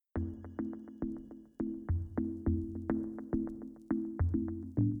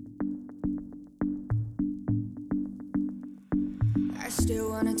still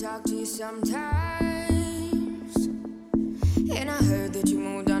wanna talk to you sometimes. And I heard that you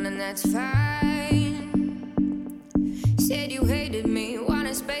moved on, and that's fine. Said you hated me,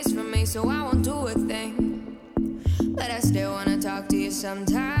 wanted space from me, so I won't do a thing. But I still wanna talk to you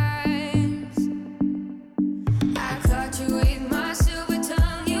sometimes. I caught you with my silver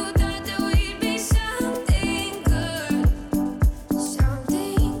tongue. You thought that we'd be something good,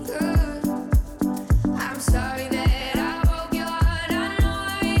 something good. I'm sorry that I broke your heart. I know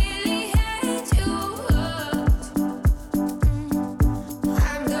I really had you hooked.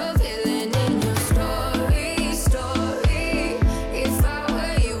 I'm the villain in your story. If I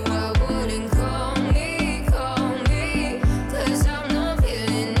were you, I wouldn't call me. 'Cause I'm the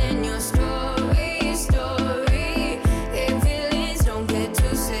villain in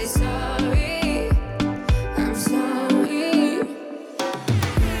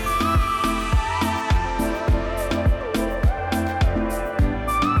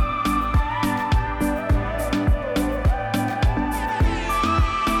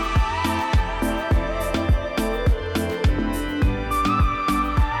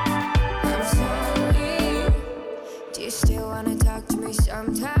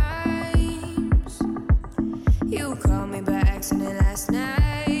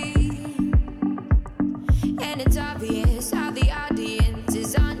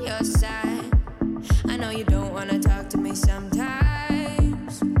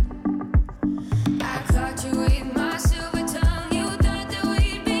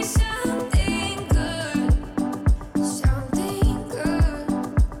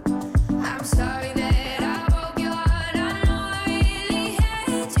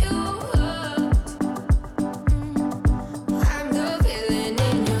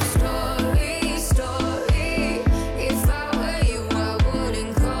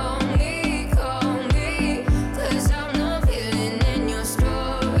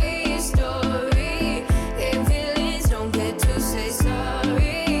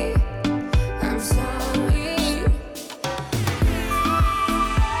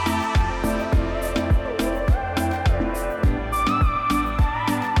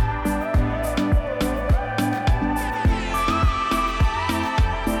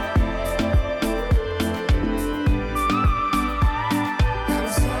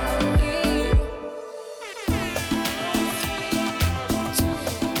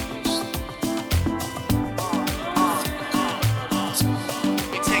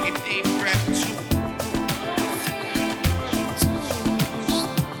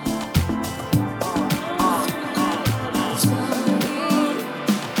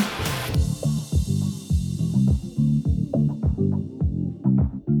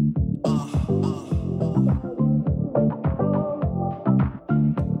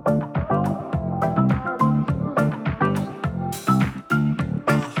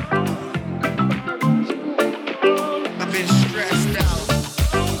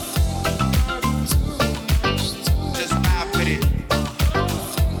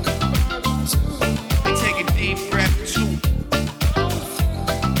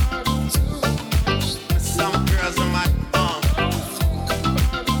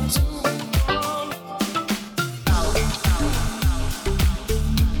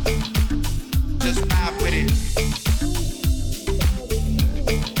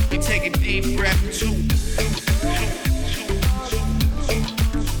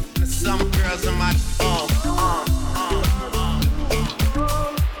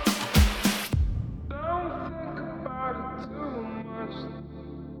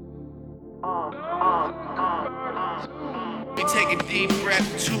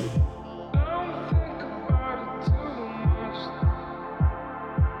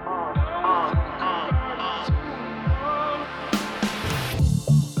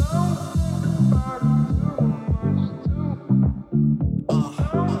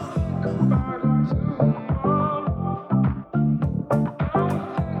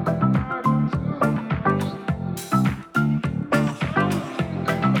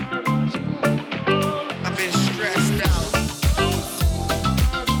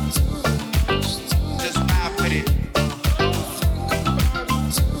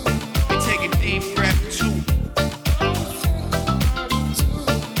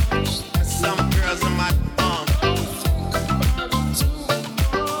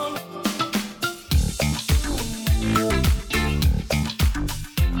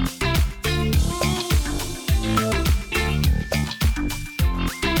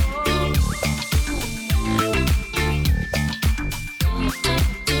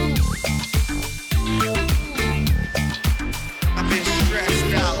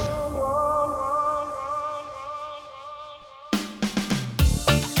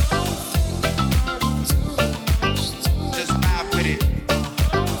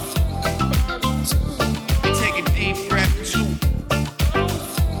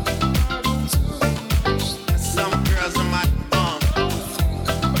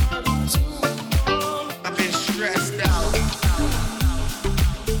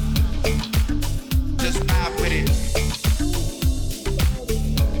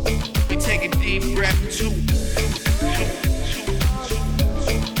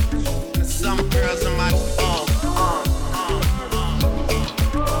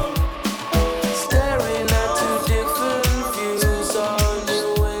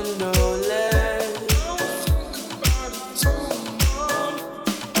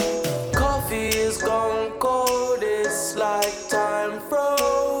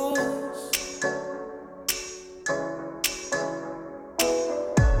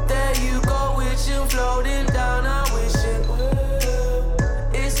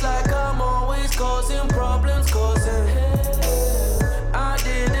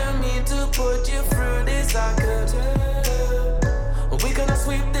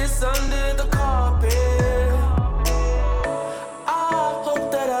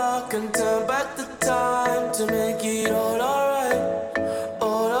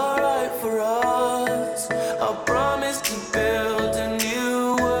promised to build a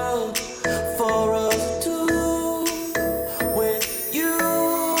new world for us two, with you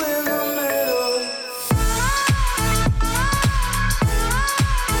in the middle.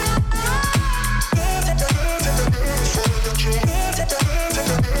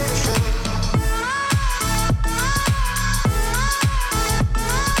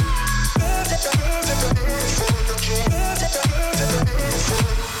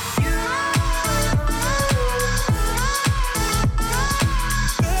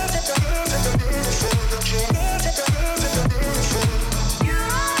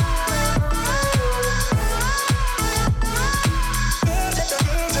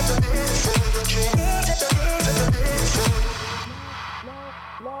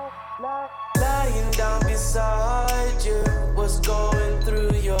 Lying down beside you, what's going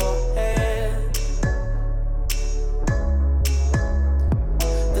through your head?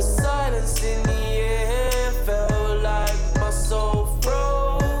 The silence in the air felt like my soul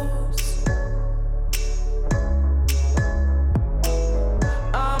froze.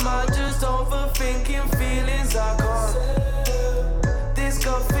 Am I just overthinking feelings I can't? This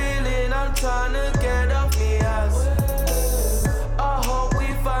gut feeling I'm trying to get off me ass. I hope we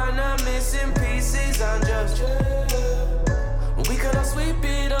find the missing pieces and just we could all sweep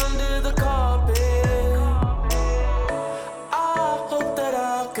it under the carpet. I hope that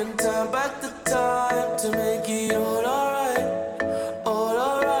I can turn back the time to make it all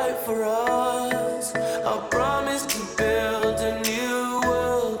alright for us. I promise to build a new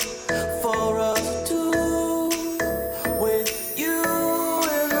world for us two, with you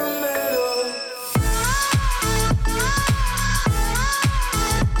in the middle.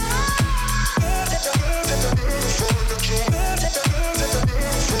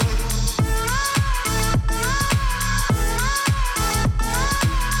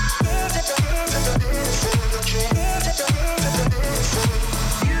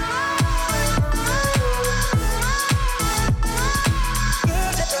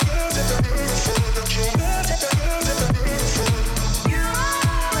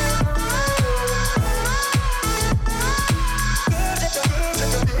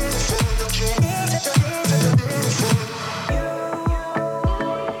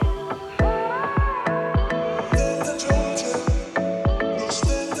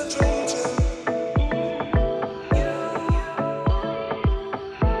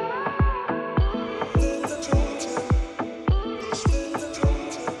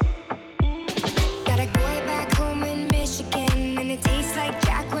 Got a boy back home in Michigan, and it tastes like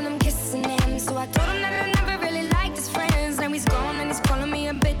Jack when I'm kissing him. So I told him that I never really liked his friends. Now he's gone and he's calling me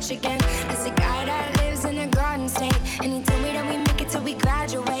a bitch again. It's a guy that lives in a garden state, and he told me that we make it till we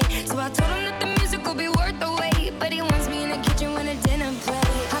graduate. So I told him that the music will be worth the wait, but he wants me in the kitchen when the dinner play.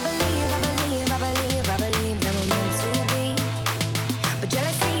 I believe that we're meant to be, but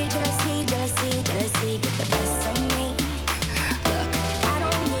jealousy get the best of me. Look, I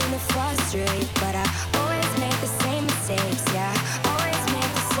don't mean to frustrate, but I always make the same mistakes. Yeah, always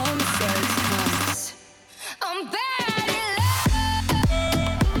make the same mistakes. 'Cause I'm bad at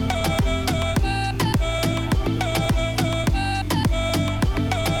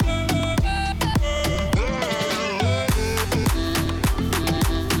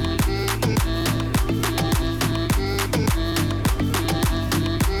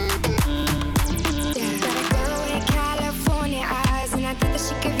got a girl with California eyes, and I thought that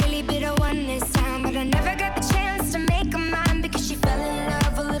she could really be the one this time. But I never got the chance to make her mine because she fell in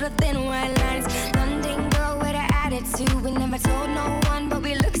love with little thin white lines. London girl with an attitude. We never told no one, but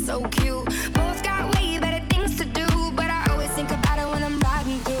we look so cute. Both got way better things to do, but I always think about it when I'm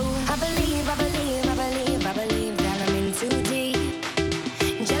riding through. I believe that I'm in too deep.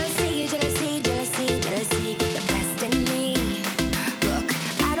 Jealousy get the best in me. Look,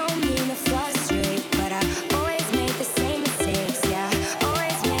 I don't mean to frustrate, but I always make the same mistakes. Yeah,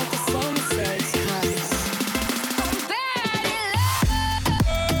 always make the same mistakes. 'Cause I'm bad at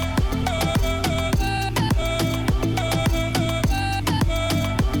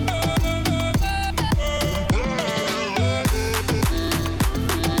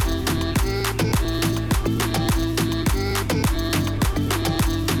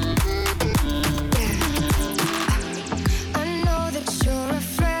I know that you're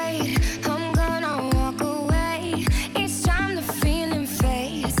afraid I'm gonna walk away. It's time the feeling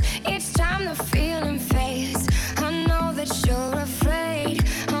fades. It's time the feeling fades. I know that you're afraid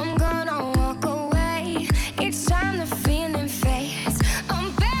I'm gonna walk away. It's time the feeling fades.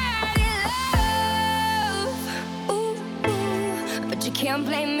 I'm bad at love. Ooh, but you can't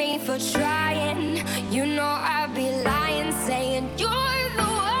blame me for trying. You know I'd be lying saying you're the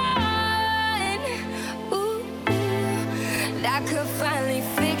one. Ooh.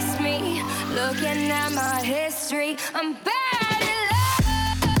 looking at my history. I'm bad at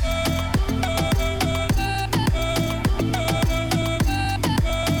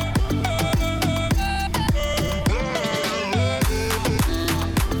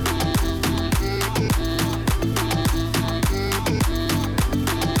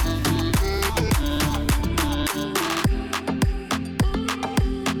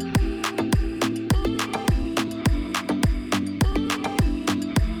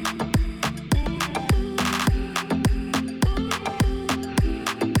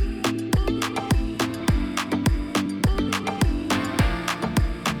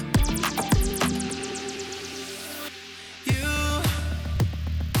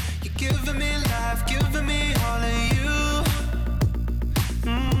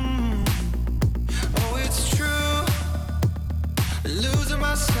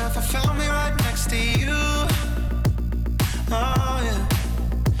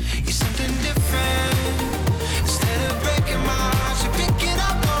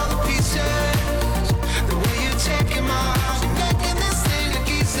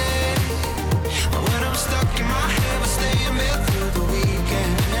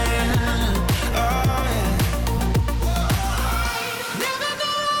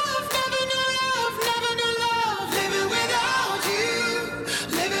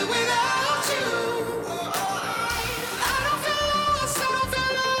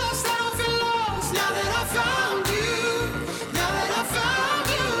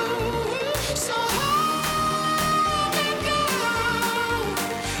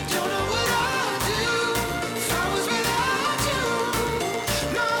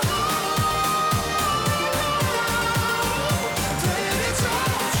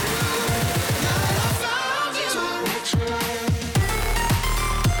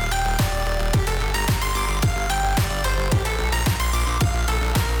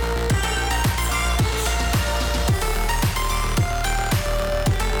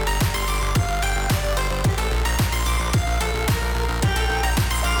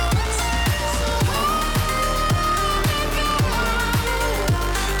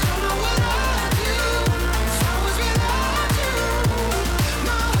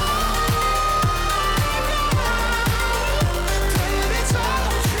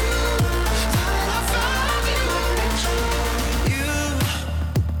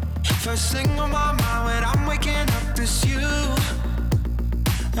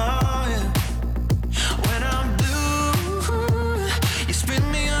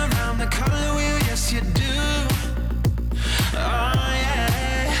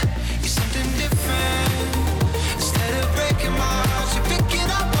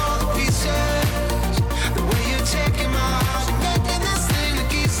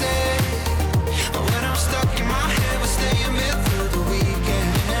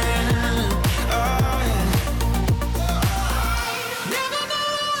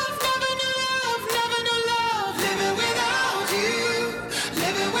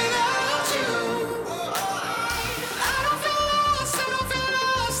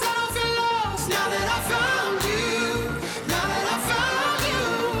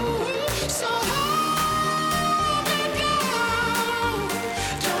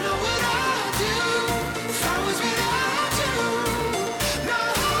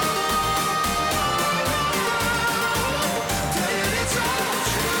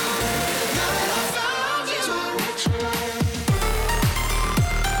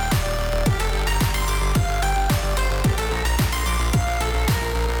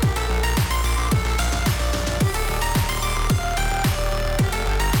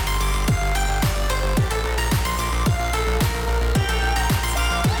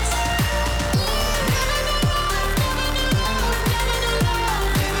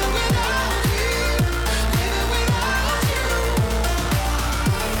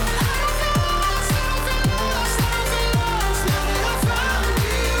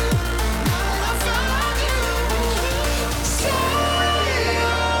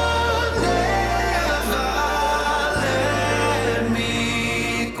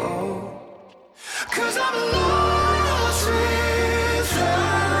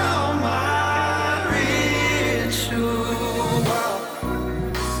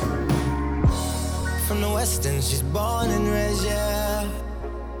She's born and raised, yeah.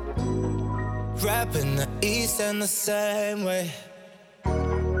 Rapping the East and the same way.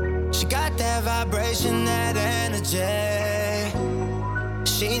 She got that vibration, that energy.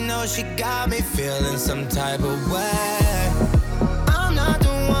 She knows she got me feeling some type of way. I'm not the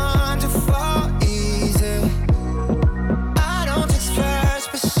one to fall easy. I don't text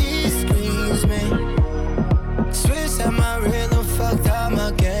first, but she screams me. Switch at my rhythm, fucked up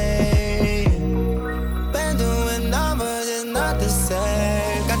my game.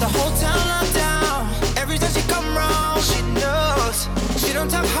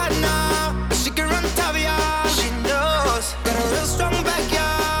 top hot now, but she can run top, yeah. She knows. Got a real strong back,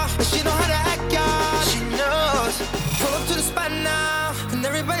 yeah, but she know how to act, yeah. She knows. Pull up to the spot now, and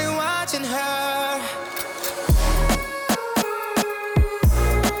everybody watching her.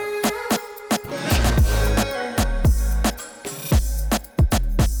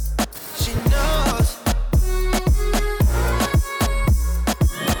 She knows. She knows.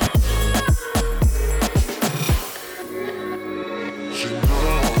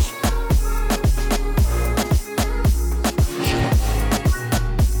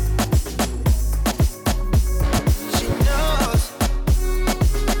 She knows.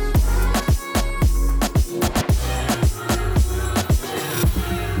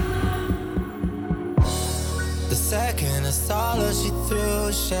 The second I saw her, she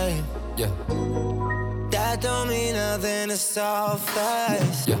threw shade. Yeah. That don't mean nothing, it's all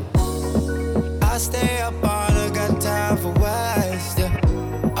fast. Yeah. I stay up all I got time for waste. Yeah.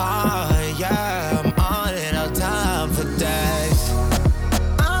 Oh, yeah, I'm on it all time for days.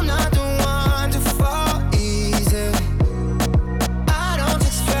 I'm not the one to fall easy. I don't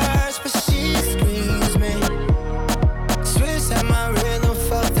text first, but she screams me. Switch at my rhythm,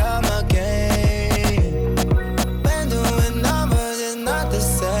 fucked up my game. Been doing numbers, it's not the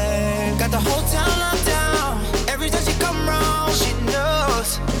same. Got the whole town locked down. Every time she come round, she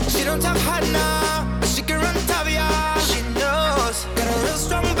knows. She don't talk hot now, but she can run top, yeah. She knows. Got a real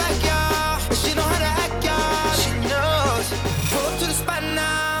strong back, yeah, but she know how to act, yeah. She knows. Pull up to the spot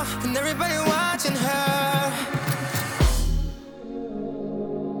now, and everybody watching her.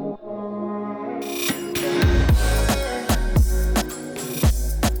 She knows.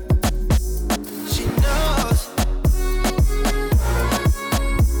 She knows.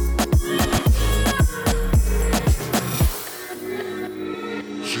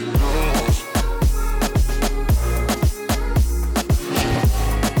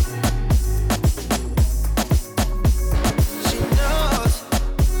 She knows.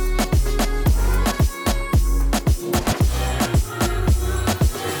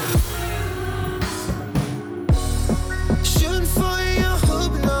 Shooting for you,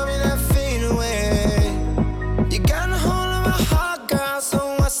 hooping on me, that fade away. You got a hold of my heart, girl, so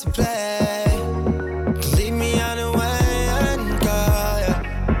what's the play? Leave me on the way and go, yeah.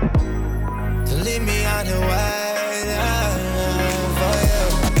 To leave me on the way, yeah, for you.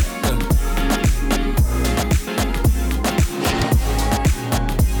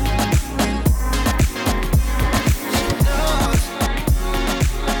 She knows.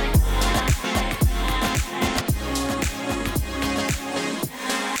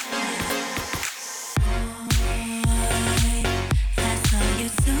 I saw you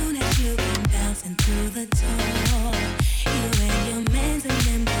soon as you came bouncing through the door. You and your mans and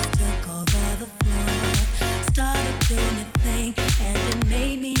them just took over the floor. Started doing your thing, and it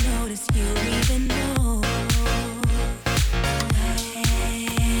made me notice you even more. Hey,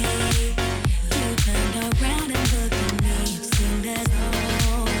 you turned around and looked at me. It seemed as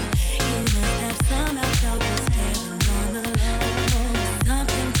though you must have somehow felt this heaven on the low.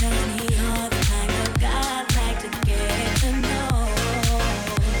 Something tells me you're the kind of guy I'd like to get to know.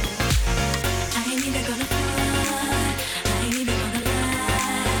 I ain't even gonna front, I ain't even gonna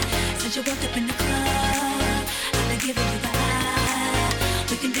lie. Since you walked up in the club, I've been giving you the eye.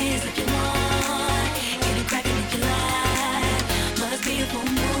 We can dance if you want, get it crackin' if you like. Must be a full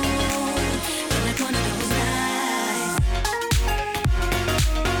moon, feel like one of those nights.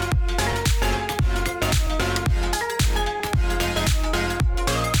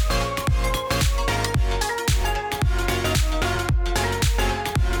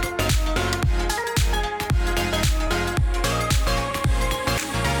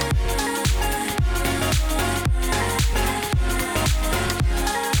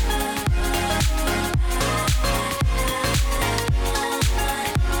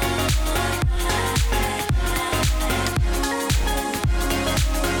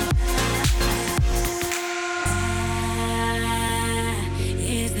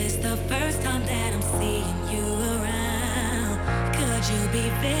 Is this the first time that I'm seeing you around? Could you be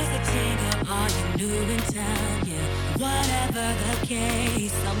visiting or are you new in town? Yeah, whatever the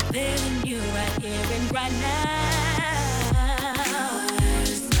case, I'm feeling you right here and right now.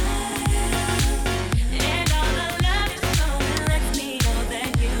 Your smile and all the love you show me lets me know that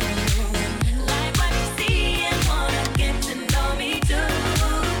you like what you see and wanna get to know me too.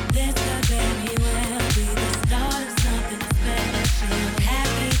 This could very well be the start of something special.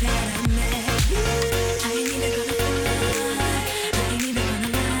 Happy that I met you. I ain't even gonna front, I ain't even gonna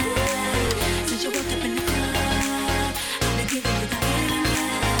lie. Since you walked up in the club, I've been giving you the eye.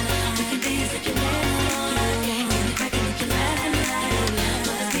 We can dance if you want,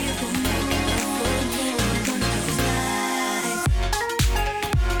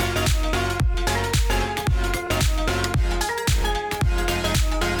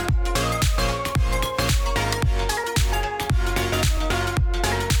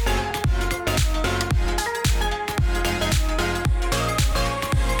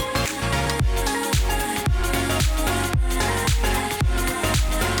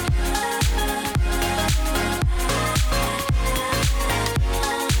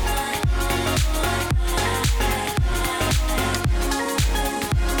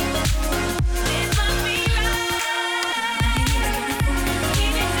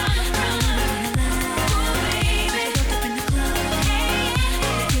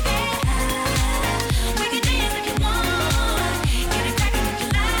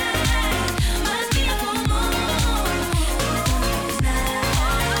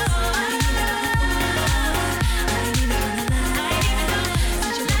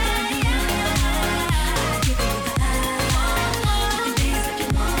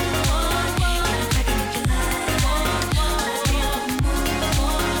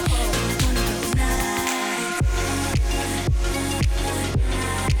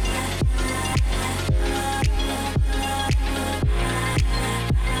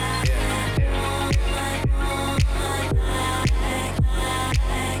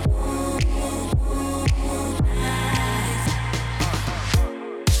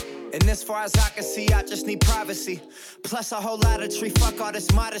 And as far as I can see, I just need privacy. Plus a whole lot of tree, fuck all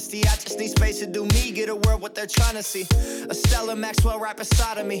this modesty. I just need space to do me, get a world what they're trying to see. A Stella Maxwell right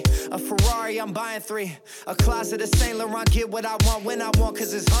beside of me. A Ferrari, I'm buying 3. A closet of Saint Laurent, get what I want when I want,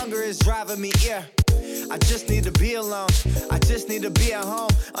 cause this hunger is driving me, yeah. I just need to be alone, I just need to be at home.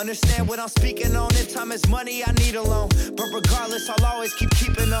 Understand what I'm speaking on, if time is money, I need a loan. But regardless, I'll always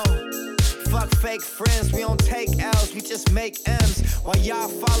keeping on. Fuck fake friends, we don't take L's, we just make M's. While y'all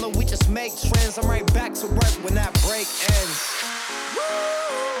follow, we just make trends. I'm right back to work when that break ends.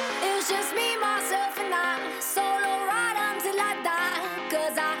 Woo! It was just me, myself, and I. Solo ride until I die.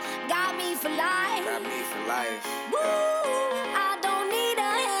 Cause I got me for life. Got me for life. Woo! I don't need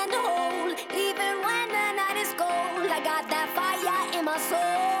a hand to hold. Even when the night is cold, I got that fire in my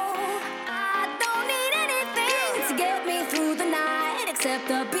soul. I don't need anything to get me through the night, except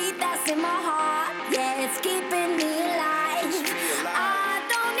the beat that's in my heart. Yeah, it's keeping me alive. I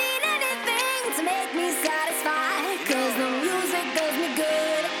don't need anything to make me satisfied, cause the music does me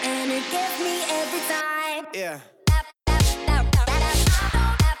good and it gets me every time. Yeah.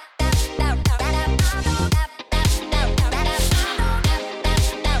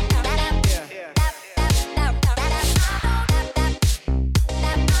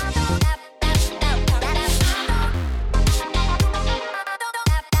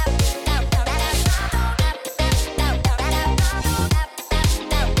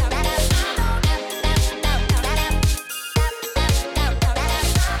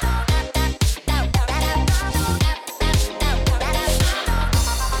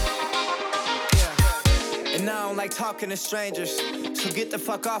 Talking to strangers, so get the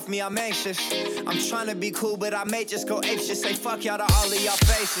fuck off me, I'm anxious. I'm trying to be cool, but I may just go apeshit. Say fuck y'all to all of y'all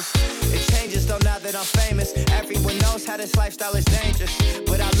faces. It changes though now that I'm famous. Everyone knows how this lifestyle is dangerous,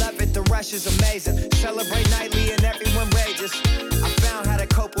 but I love it, the rush is amazing. Celebrate nightly and everyone rages. I found how to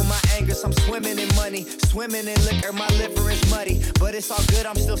cope with my angers. I'm swimming in money, swimming in liquor. My liver is muddy, but it's all good,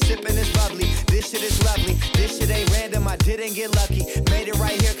 I'm still sipping this bubbly. This shit is lovely, this shit ain't random, I didn't get lucky. Made it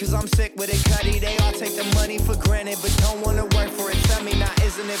right here cause I'm sick with it, cutty. They all take the money for granted, but don't wanna work for it. Tell me now,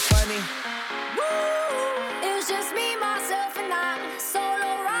 isn't it funny? Woo! It was just me, myself, and I. Solo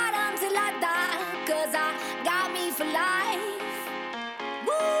ride until I die, cause I got me for life.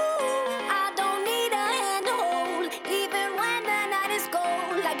 Woo! I don't need a hand to hold, even when the night is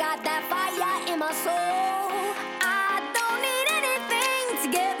cold. I got that fire in my soul. I don't need anything to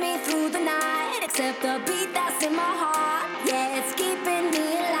get me through the night, except the beat that's in my heart. Yeah, it's keeping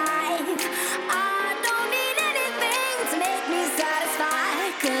me alive. I don't need anything to make me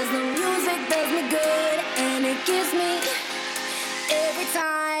satisfied, cause the music does me good and it gives me every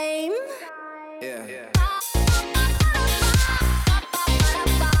time. Yeah.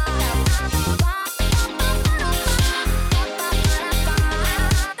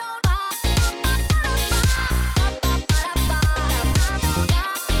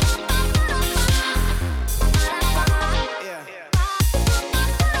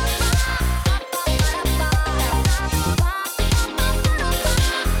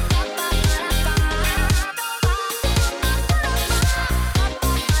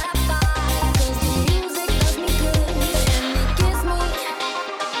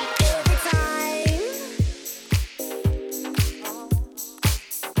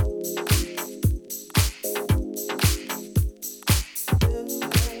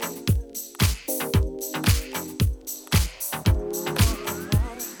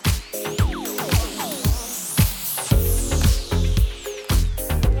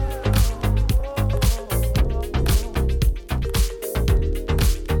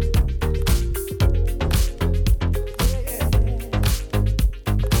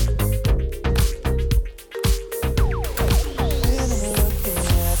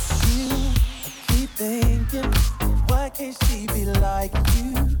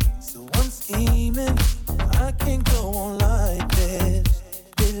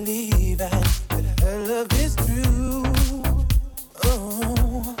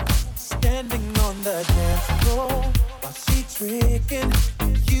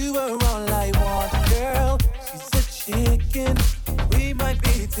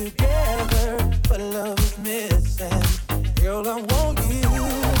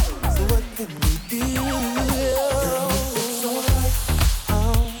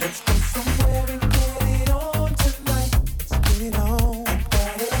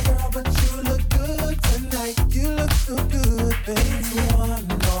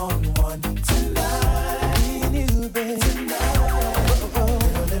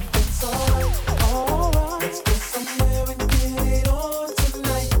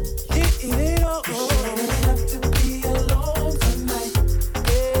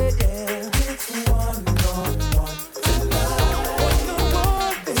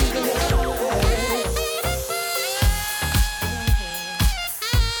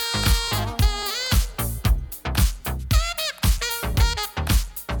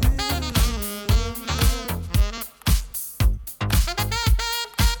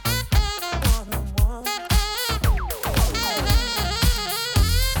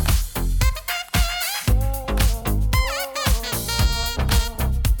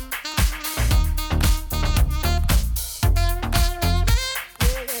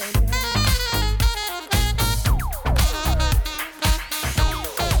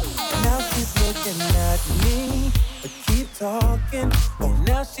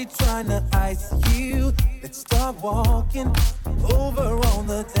 she tryna ice you? Let's start walking over on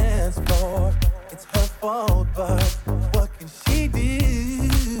the dance floor. It's her fault, but what can she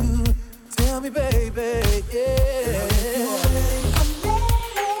do? Tell me, baby, yeah.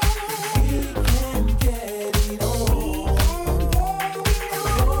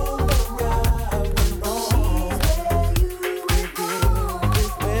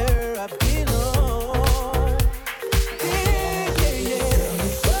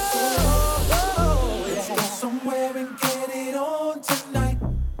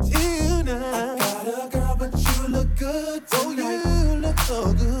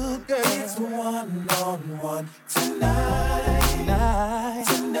 One tonight, yeah,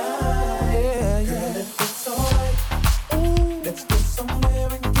 yeah. If it's alright, let's go somewhere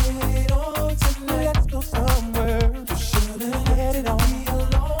and get it on tonight. Let's go somewhere. You shouldn't let it on me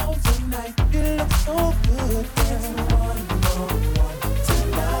alone tonight. You look so good, girl. One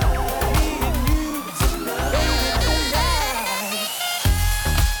tonight, me and you tonight,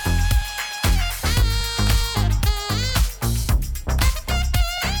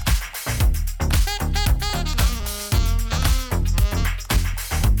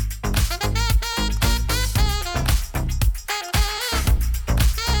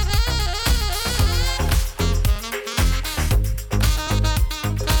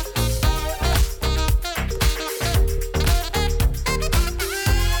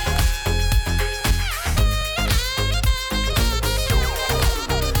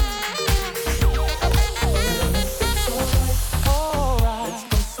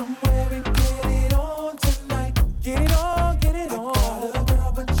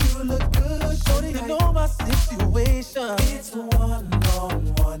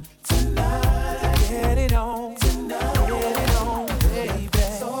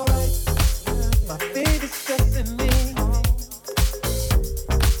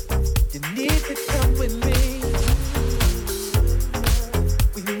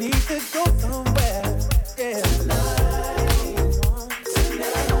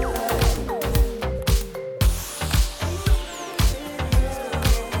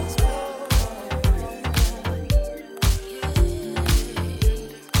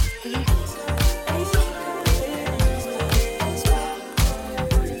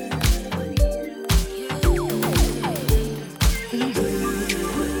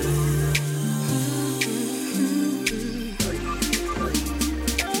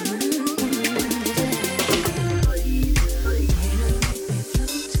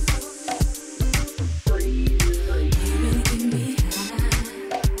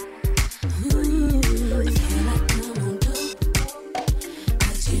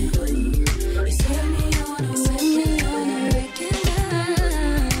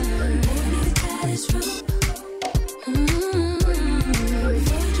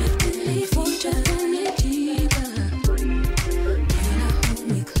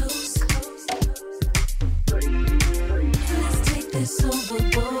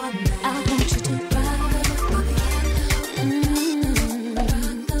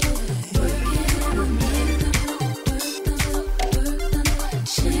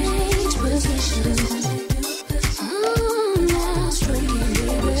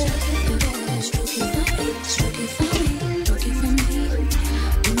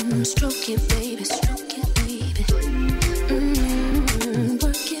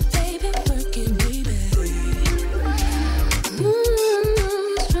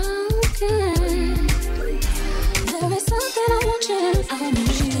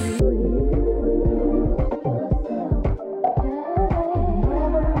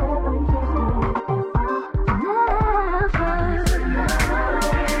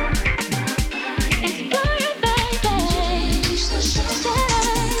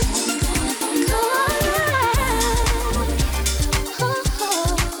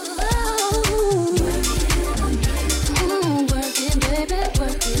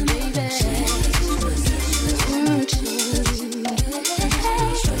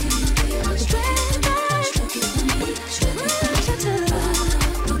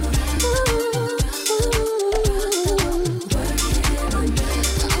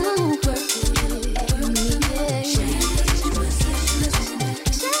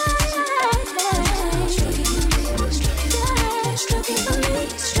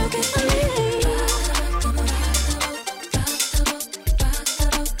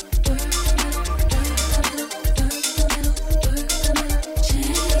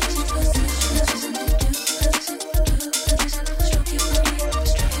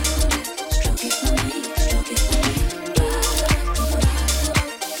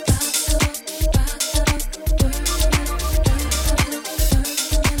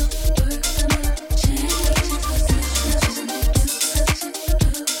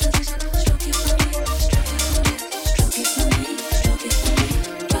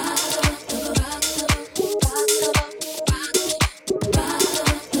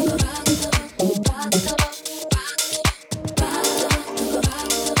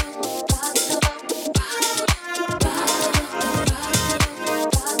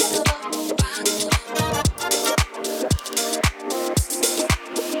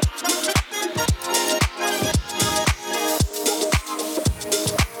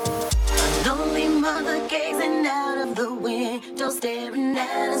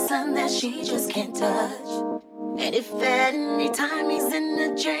 something that she just can't touch. And if at any time he's in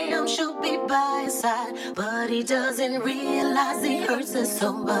a jam, she'll be by his side. But he doesn't realize he hurts her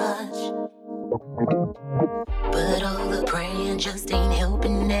so much. But all the praying just ain't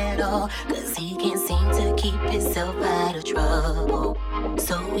helping at all, 'cause he can't seem to keep himself out of trouble.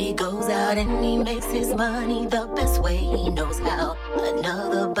 So he goes out and he makes his money the best way he knows how.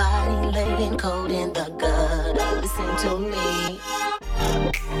 Another body laying cold in the gutter. Listen to me.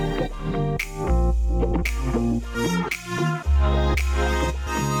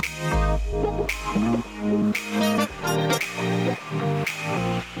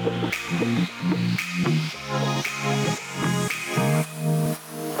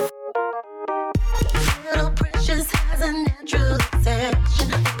 Little Precious has a natural obsession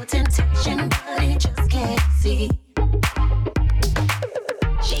for temptation, but he just can't see.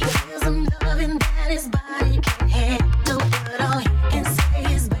 She feels him loving that his body can handle, but all he can say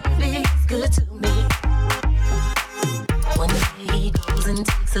is, baby, it's good to me. One day he goes and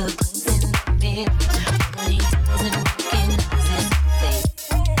takes a glimpse in the mirror, but he doesn't recognize his face.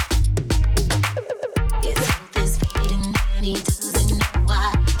 His health is fading and he doesn't know why.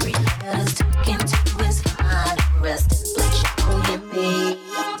 3 letters took him to his final resting place. Oh, you me.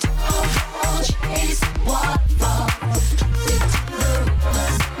 Don't chase the waterfall. Stick to the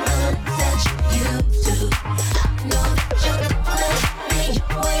rivers that you used to. I know that you're gonna carry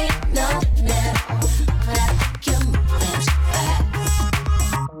your weight, nothing at all, but I think you're moving too fast.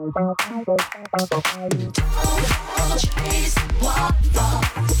 Don't chase the waterfall.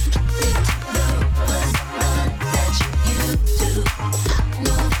 Stick to the rivers that you used to. I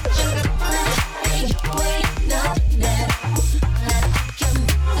know that you're gonna carry your weight, nothing at all, but I think you're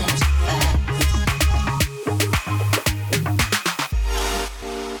moving too fast.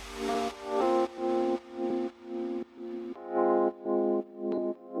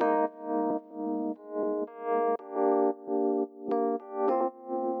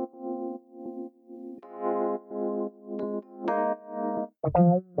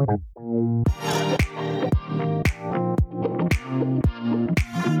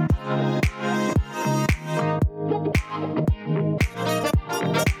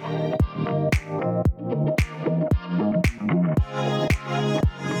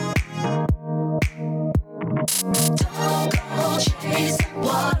 Don't go chasing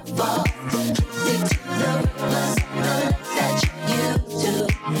waterfalls. Stick to the rivers that you used to.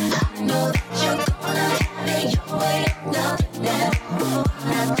 I know that you're gonna have it your way, nothing at all, but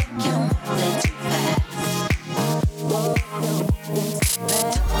I think you're moving too fast.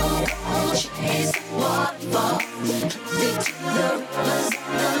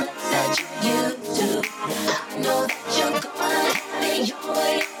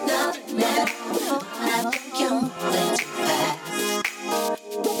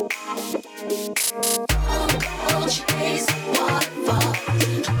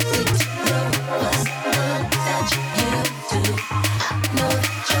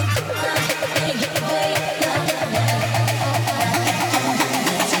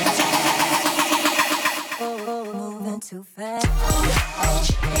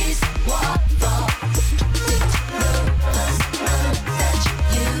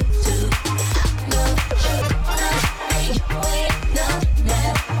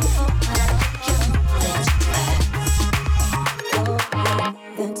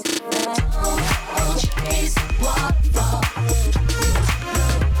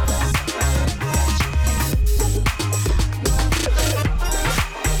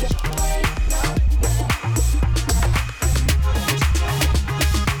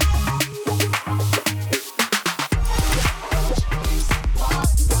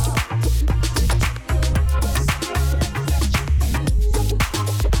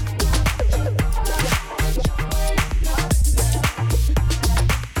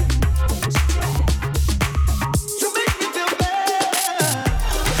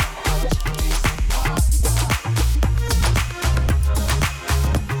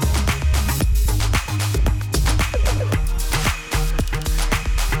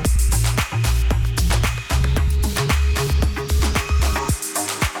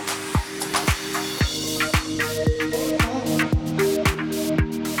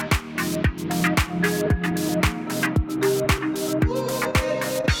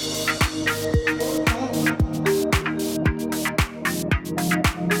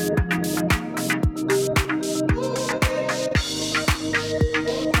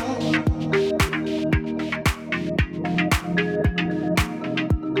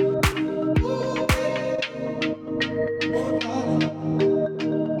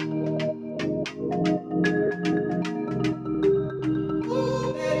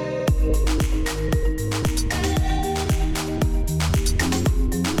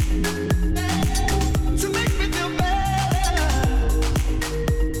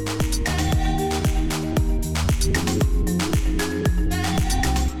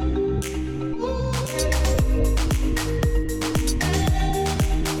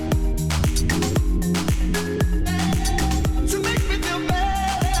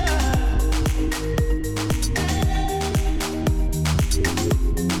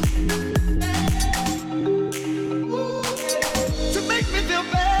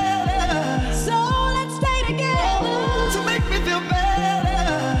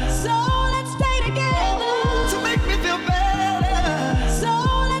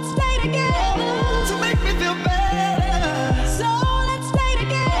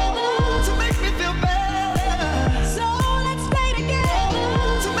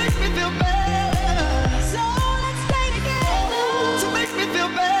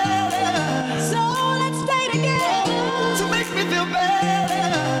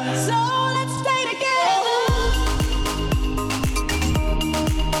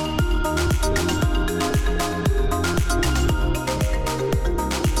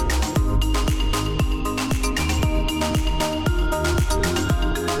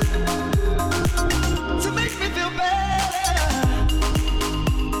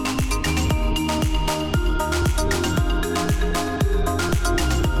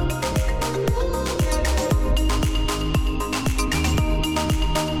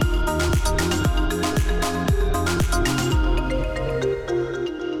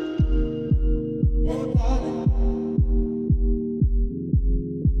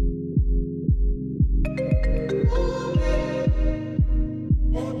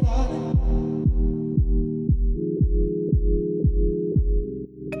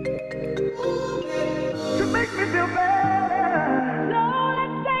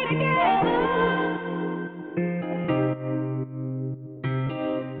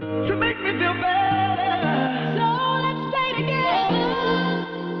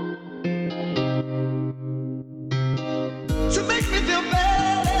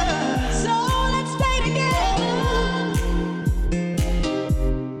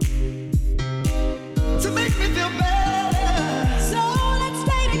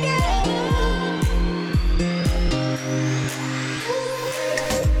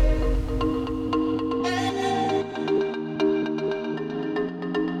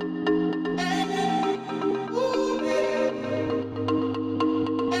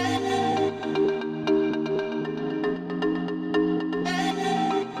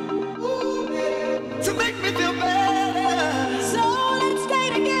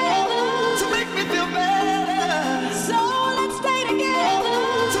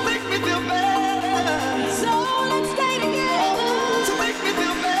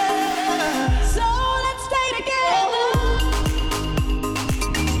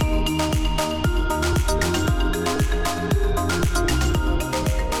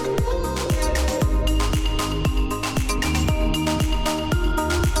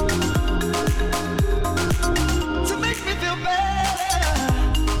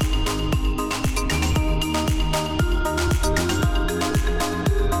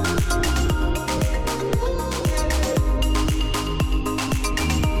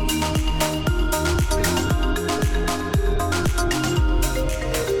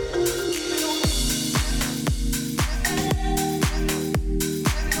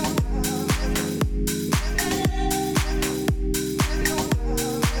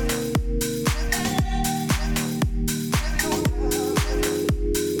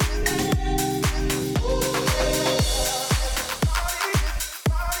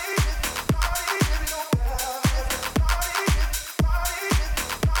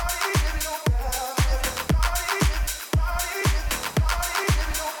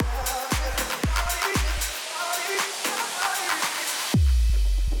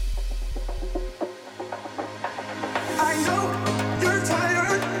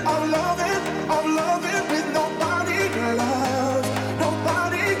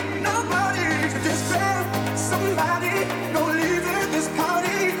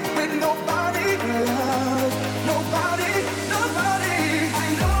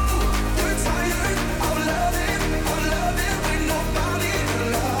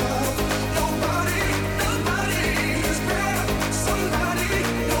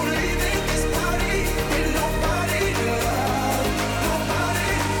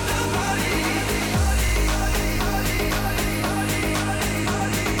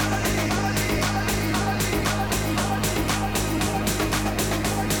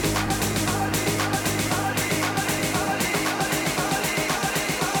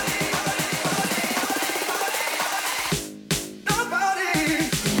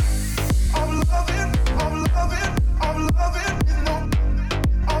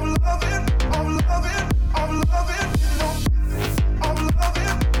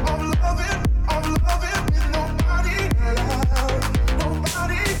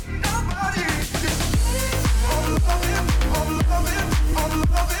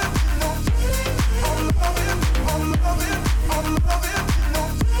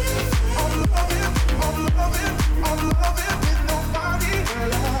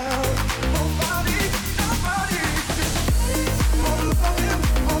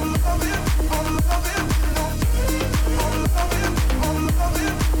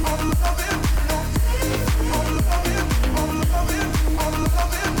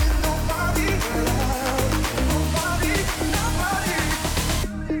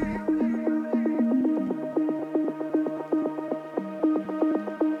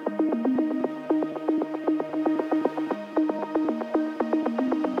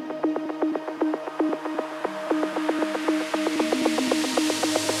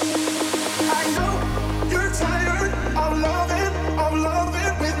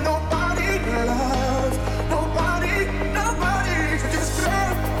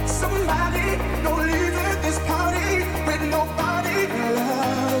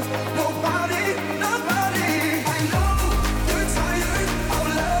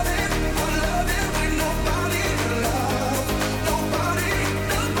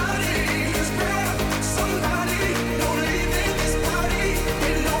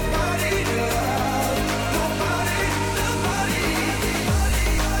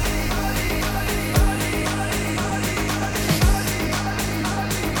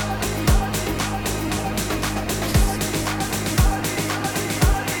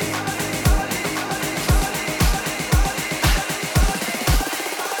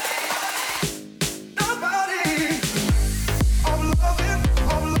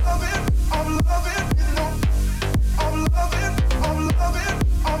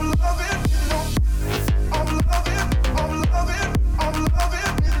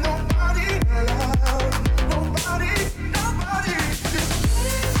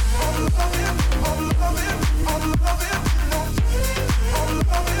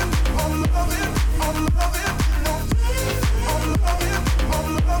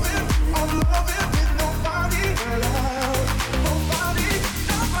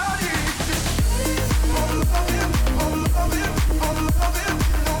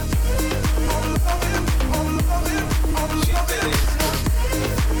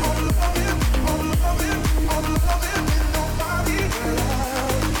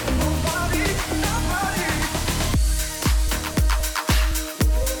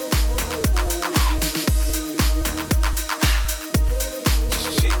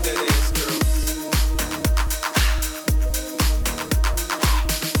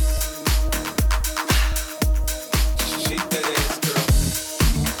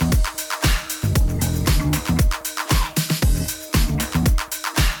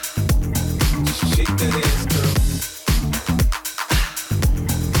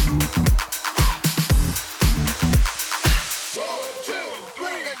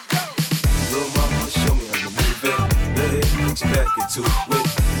 to it.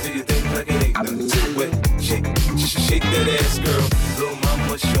 Do your thing like it ain't nothing to it. Shake that ass, girl. Little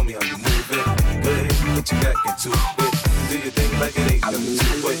mama, show me how you move it. Go ahead, put your back into it. Do your thing like it ain't nothing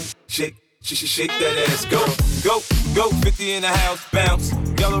to it. Shake that ass, girl. Go, 50 in the house, bounce.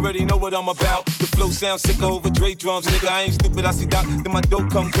 Y'all already know what I'm about. The flow sounds sicker over Dre drums, nigga. I ain't stupid, I see Doc, then my dope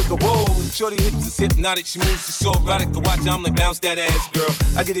come quicker. Whoa, shorty hips is hypnotic, she moves, she's so erotic to watch. I'm like, bounce that ass, girl.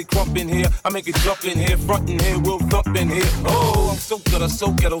 I get it crump in here, I make it jump in here, front in here, we'll thump in here. Oh, I'm so good, I'm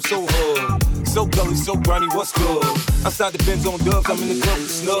so ghetto, so hood, so gully, so grimy, what's good? Outside the Benz on dubs, I'm in the club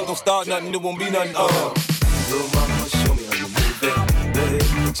with snug. Don't start nothing, it won't be nothing. Little mama, show me how you move it. Go ahead,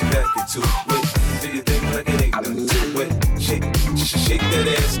 put your back into it. Do your thing like it ain't nothing to it. Shake that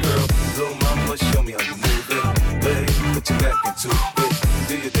ass, girl. Little mama, show me how you move it. Go ahead, put your back into it.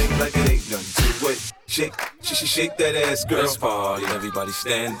 Do your thing like it ain't nothing to it. Shake that ass, girl. Let's party, everybody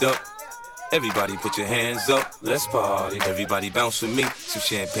stand up. Everybody put your hands up. Let's party, everybody bounce with me. Some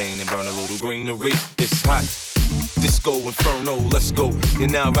champagne and burn a little greenery. It's hot. Disco Inferno, let's go. You're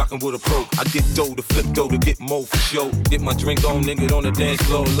now rockin' with a pro. I get dough to flip dough to get more for show. Get my drink on, nigga, on the dance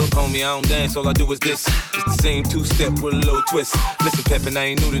floor. Look, homie, I don't dance, all I do is this. It's the same two-step with a little twist. Listen, Peppin', I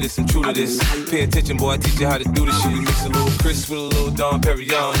ain't new to this, I'm true to this. Pay attention, boy, I teach you how to do this shit. You mix a little Chris with a little Dom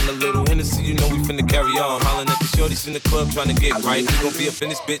Perignon and a little Hennessy, you know we finna carry on. Hollin' at the shorties in the club tryna get right. We gon' be up in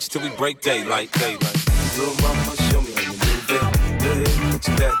this bitch till we break daylight. Little mama, show me how you move it. Go ahead, put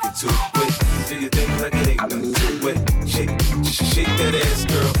your back into it. Do your thing like it ain't nothing to it. Shake that ass,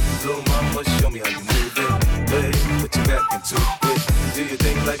 girl. Little mama, show me how you move it. Go ahead, put your back into it. Do your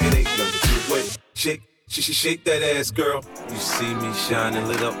thing like it ain't nothing to it. Shake that ass, girl. You see me shining,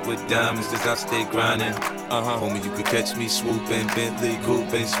 lit up with diamonds as I stay grinding. Homie, you could catch me swooping, Bentley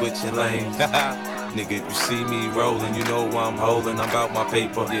coupé, switching lanes. Nigga, if you see me rolling, you know I'm holding. I'm about my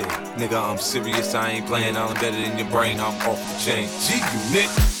paper. Yeah, nigga, I'm serious. I ain't playing. I'm embedded in your brain. I'm off the chain. G-Unit.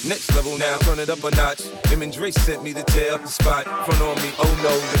 Next level now, turn it up a notch. Him and Dre sent me to tear up the spot. Front on me, oh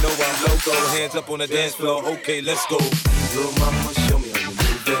no, you know I'm loco. Hands up on the dance floor. Okay, let's go. Little mama, show me how you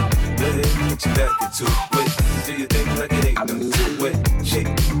move it. Go ahead, put your back into it. Do your thing like it ain't nothing to it.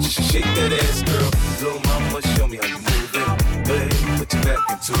 Shake that ass, girl. Little mama, show me how you move it. Go ahead, put your back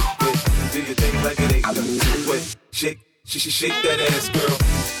into it. Do your thing like it ain't nothing to it. Shake that ass, girl.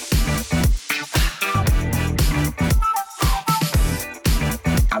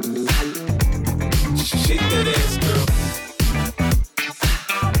 Shake that ass, girl.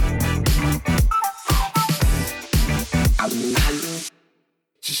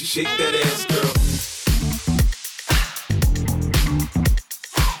 Shake that ass, girl.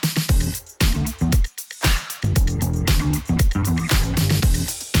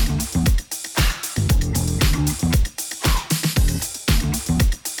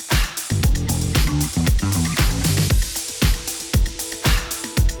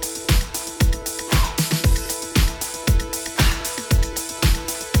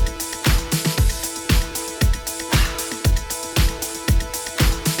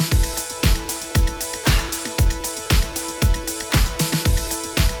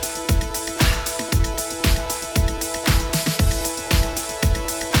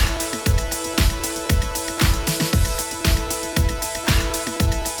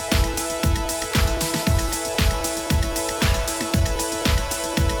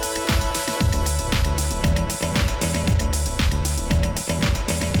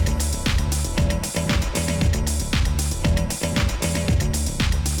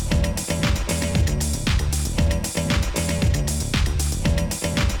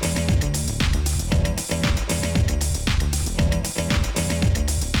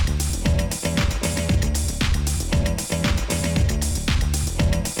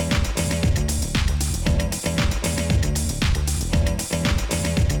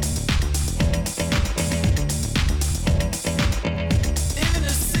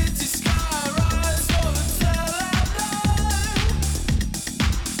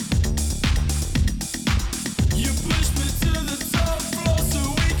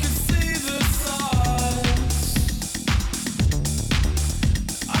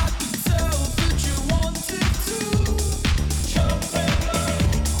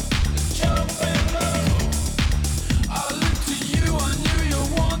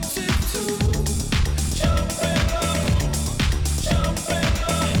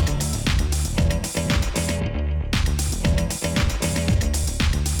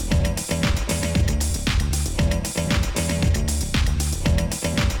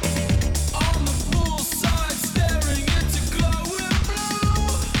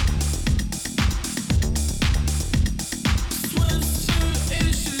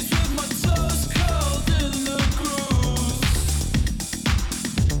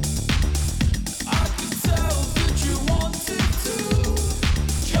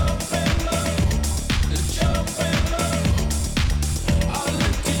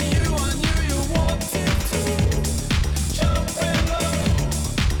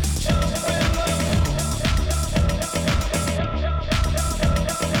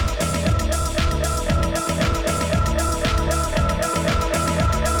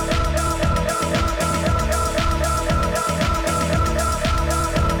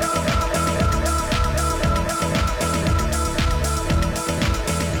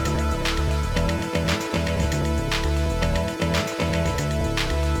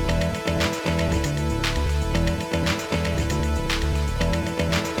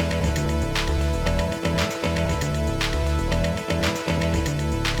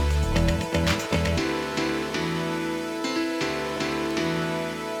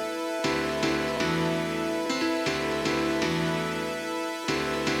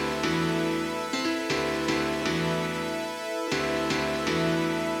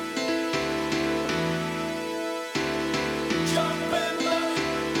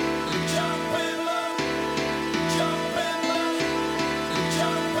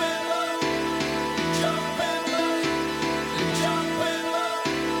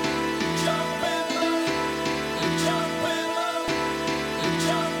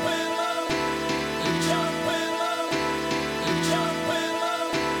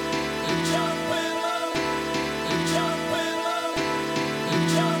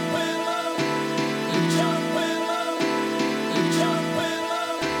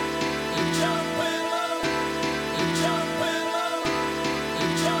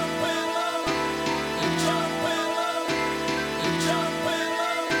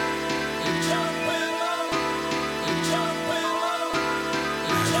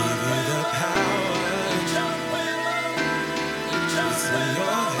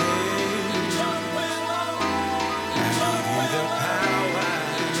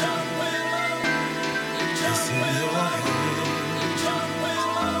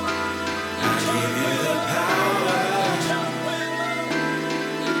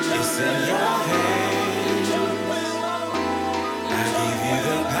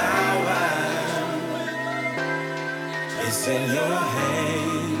 It's in your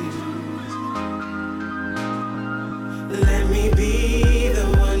hands. Let me be the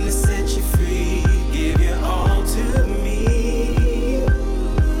one to set you free. Give your all to me.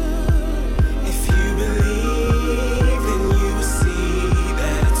 If you believe, then you will see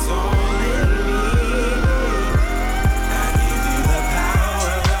that it's all in me. I give you the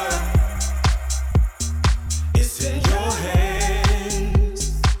power. It's in your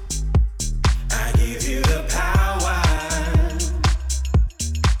hands. I give you the power.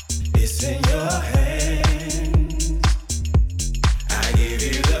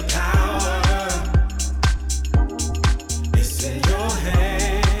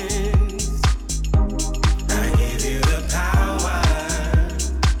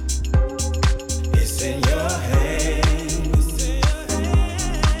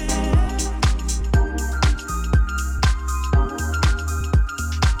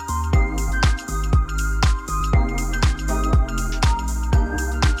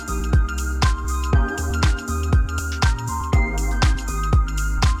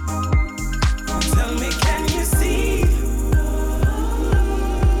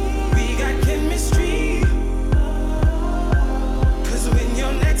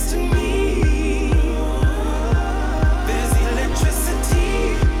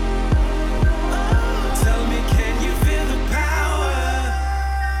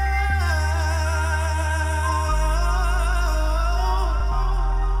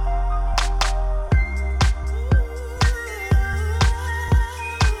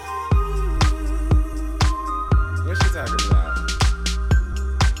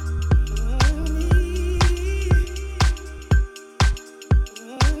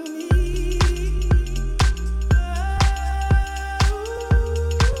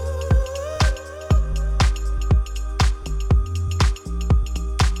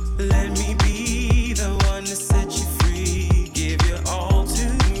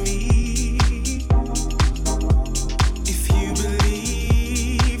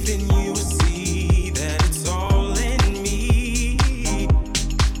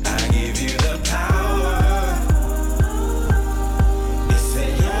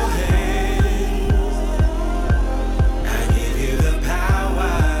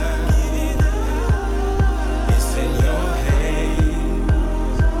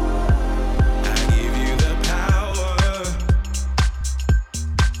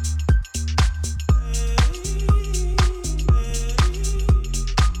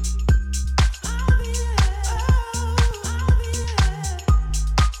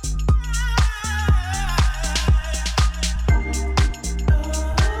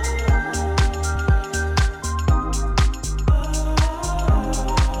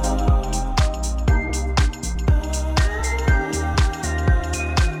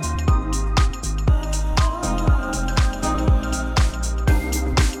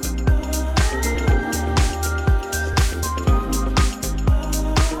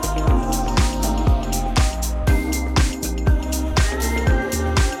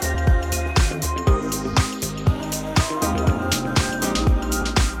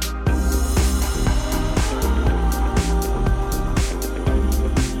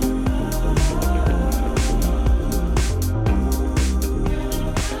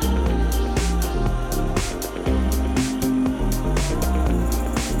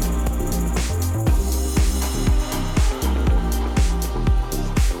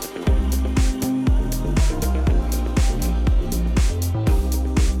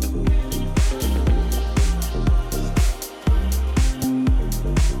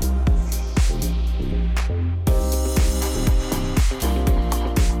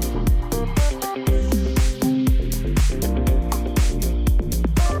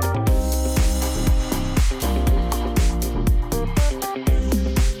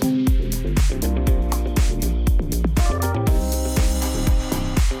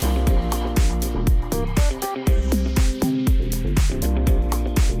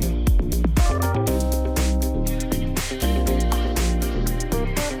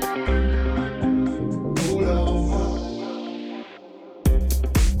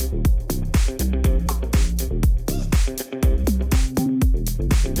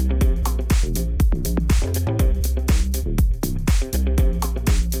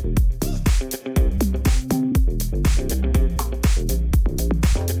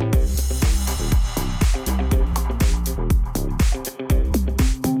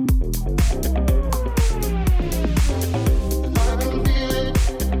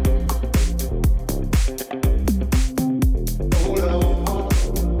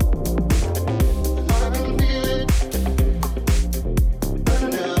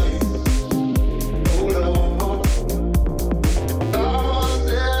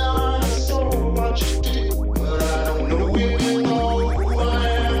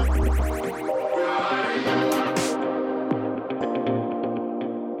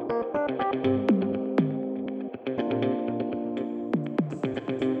 Thank you.